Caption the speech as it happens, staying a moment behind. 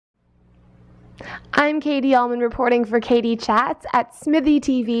I'm Katie Uhlmann reporting for Katie Chats at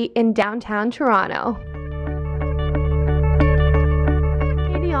Smitheetv in downtown Toronto.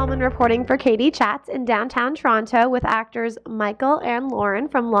 Katie Uhlmann reporting for Katie Chats in downtown Toronto with actors Michael and Lauren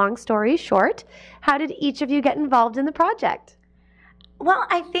from Long Story Short. How did each of you get involved in the project? Well,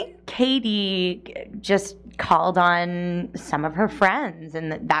 I think Katie just called on some of her friends,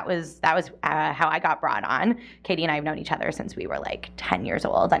 and that was how I got brought on. Katie and I have known each other since we were like 10 years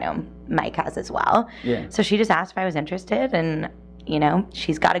old. I know Mike has as well. Yeah. So she just asked if I was interested, and you know,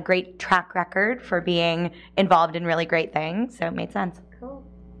 she's got a great track record for being involved in really great things, so it made sense. Cool.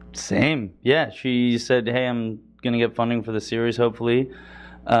 Same. Yeah, she said, hey, I'm going to get funding for the series, hopefully.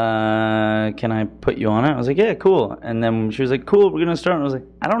 Can I put you on it? I was like, yeah, cool. And then she was like, cool, we're going to start. And I was like,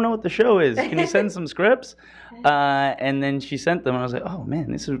 I don't know what the show is. Can you send some scripts? And then she sent them, and I was like, oh,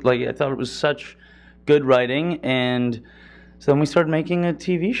 man, this is like, I thought it was such good writing. And so then we started making a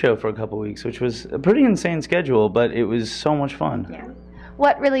TV show for a couple weeks, which was a pretty insane schedule, but it was so much fun. Yeah.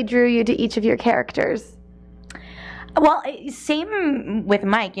 What really drew you to each of your characters? Well, same with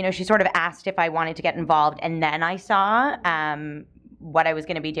Mike. You know, she sort of asked if I wanted to get involved, and then I saw what I was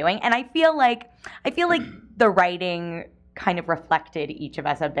going to be doing, and I feel like the writing kind of reflected each of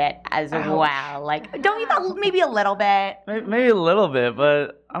us a bit as well. Like, don't you think maybe a little bit? Maybe a little bit,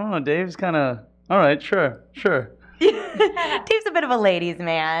 but I don't know. Dave's kind of all right. Sure. Dave's a bit of a ladies'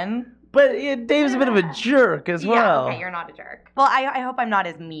 man. But yeah, Dave's a bit of a jerk as well. Yeah, okay, you're not a jerk. Well, I hope I'm not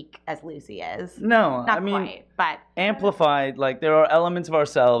as meek as Lucy is. No, not I mean, quite, but amplified. Like there are elements of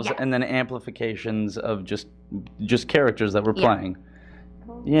ourselves, Yes. and then amplifications of just characters that we're playing.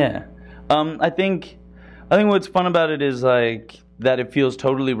 Yeah, I think what's fun about it is like that it feels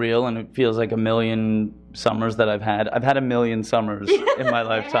totally real, and it feels like a million summers that I've had. I've had a million summers in my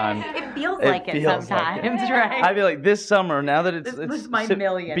lifetime. It feels like it sometimes, right? I feel like this summer, now that it's my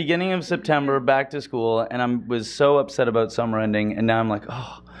million. beginning of September, back to school, and I was so upset about summer ending, and now I'm like,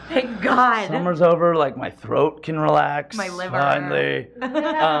 oh, thank God. Summer's over, like my throat can relax. My liver. Finally.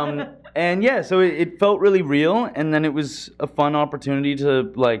 And yeah, so it felt really real, and then it was a fun opportunity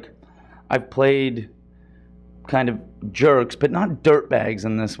to, like, I've played kind of jerks, but not dirtbags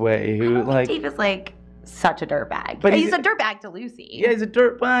in this way. Who like Steve is like such a dirtbag. But he's a dirtbag to Lucy. Yeah, he's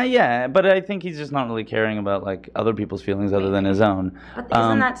a yeah, but I think he's just not really caring about like other people's feelings other than his own. But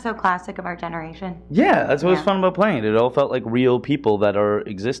isn't that so classic of our generation? Yeah, that's what was fun about playing it. It all felt like real people that are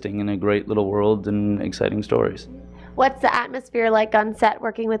existing in a great little world and exciting stories. What's the atmosphere like on set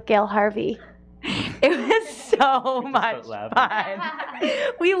working with Gail Harvey? It was so much fun.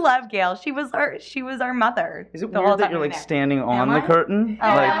 We love Gail. She was our mother. Is it weird that you're like standing on the curtain? Oh,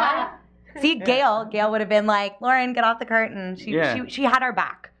 like, see, Gail would have been like, Lauren, get off the curtain. She had our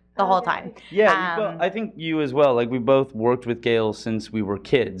back the whole time. Yeah, I think you as well. Like we both worked with Gail since we were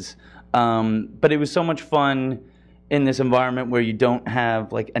kids, but it was so much fun in this environment where you don't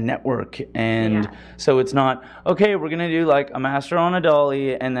have like a network, and so it's not okay, we're gonna do like a master on a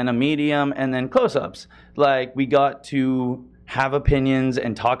dolly and then a medium and then close-ups. Like we got to have opinions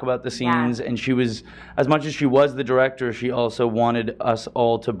and talk about the scenes, and she was, as much as she was the director, she also wanted us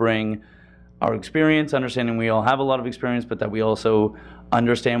all to bring our experience, understanding we all have a lot of experience, but that we also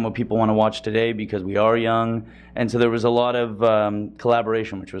understand what people want to watch today because we are young. And so there was a lot of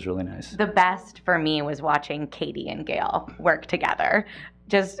collaboration, which was really nice. The best for me was watching Katie and Gail work together.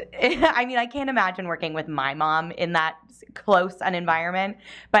 I mean, I can't imagine working with my mom in that close an environment.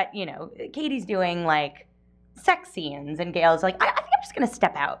 But, you know, Katie's doing like sex scenes and Gail's like, I think I'm just going to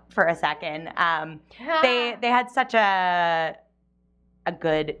step out for a second. They had such a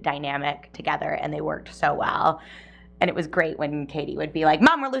good dynamic together, and they worked so well. And it was great when Katie would be like,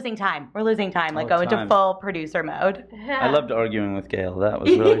 Mom, we're losing time, like go into full producer mode. I loved arguing with Gail. That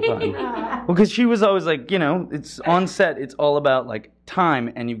was really fun. Well, because she was always like, you know, it's on set, it's all about like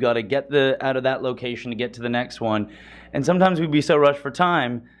time, and you've got to get out of that location to get to the next one. And sometimes we'd be so rushed for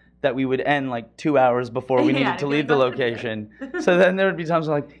time that we would end like 2 hours before we needed to leave the location. So then there would be times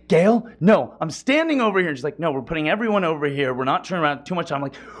like, Gail, no, I'm standing over here. And she's like, no, we're putting everyone over here. We're not turning around too much time. I'm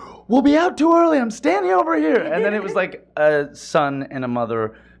like, we'll be out too early. I'm standing over here. And then it was like a son and a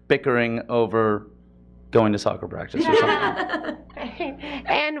mother bickering over going to soccer practice or something.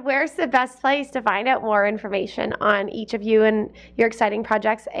 And where's the best place to find out more information on each of you and your exciting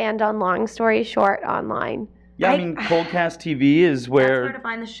projects, and on Long Story Short online? Yeah, I mean, Coldcast TV is where... That's where to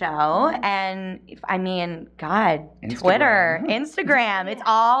find the show. And, God, Instagram. Twitter, Instagram. It's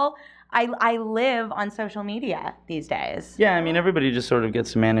all... I live on social media these days. Yeah, I mean, everybody just sort of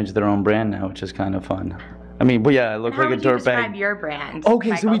gets to manage their own brand now, which is kind of fun. I mean, but yeah, I look How like a would you dirtbag. describe your brand?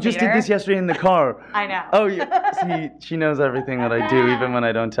 Okay, so we just did this yesterday in the car. I know. Oh, yeah. See, she knows everything that I do, even when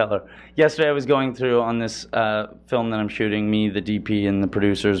I don't tell her. Yesterday, I was going through on this film that I'm shooting. Me, the DP, and the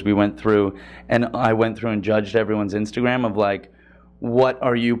producers. We went through, and I went through and judged everyone's Instagram of like, what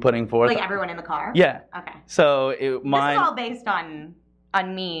are you putting forth? Like everyone in the car. Yeah. Okay. So This is all based on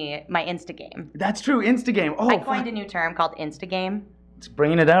me, my Instagame. That's true. Instagame. Oh, I coined a new term called Instagame. It's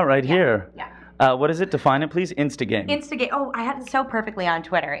bringing it out right here. Yeah. What is it? Define it, please. Instagame. Instagame. Oh, I had it so perfectly on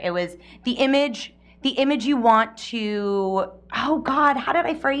Twitter. It was the image you want to. Oh God, how did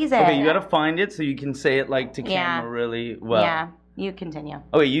I phrase it? Okay, you got to find it so you can say it like to camera really well. Yeah. You continue.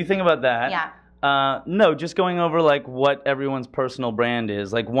 Okay, you think about that. Yeah. No, just going over like what everyone's personal brand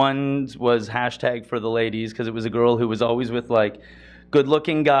is. Like one was hashtag for the ladies because it was a girl who was always with like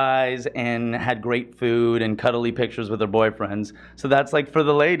good-looking guys and had great food and cuddly pictures with her boyfriends. So that's like for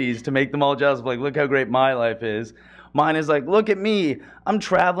the ladies to make them all jealous. Like, look how great my life is. Mine is like, look at me. I'm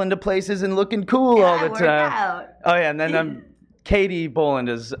traveling to places and looking cool all the time. Out. Oh yeah, and then Katie Boland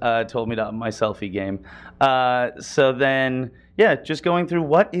has told me to up my selfie game. So then, yeah, just going through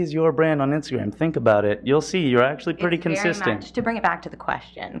what is your brand on Instagram. Think about it. You'll see you're actually pretty consistent. Very much, to bring it back to the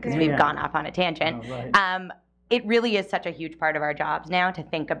question, because we've gone off on a tangent. Oh, right. It really is such a huge part of our jobs now to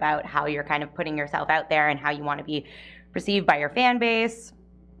think about how you're kind of putting yourself out there and how you want to be perceived by your fan base.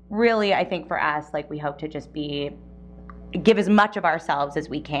 Really, I think for us, like we hope to just give as much of ourselves as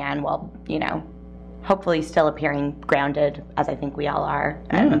we can while, hopefully still appearing grounded, as I think we all are,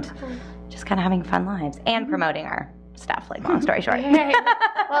 and just kind of having fun lives and promoting our stuff, like Long Story Short.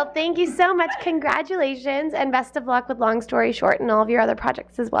 Well, thank you so much. Congratulations and best of luck with Long Story Short and all of your other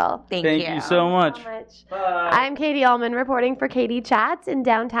projects as well. Thank you so much. Bye. I'm Katie Uhlmann reporting for Katie Chats in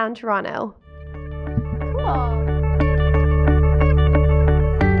downtown Toronto. Cool.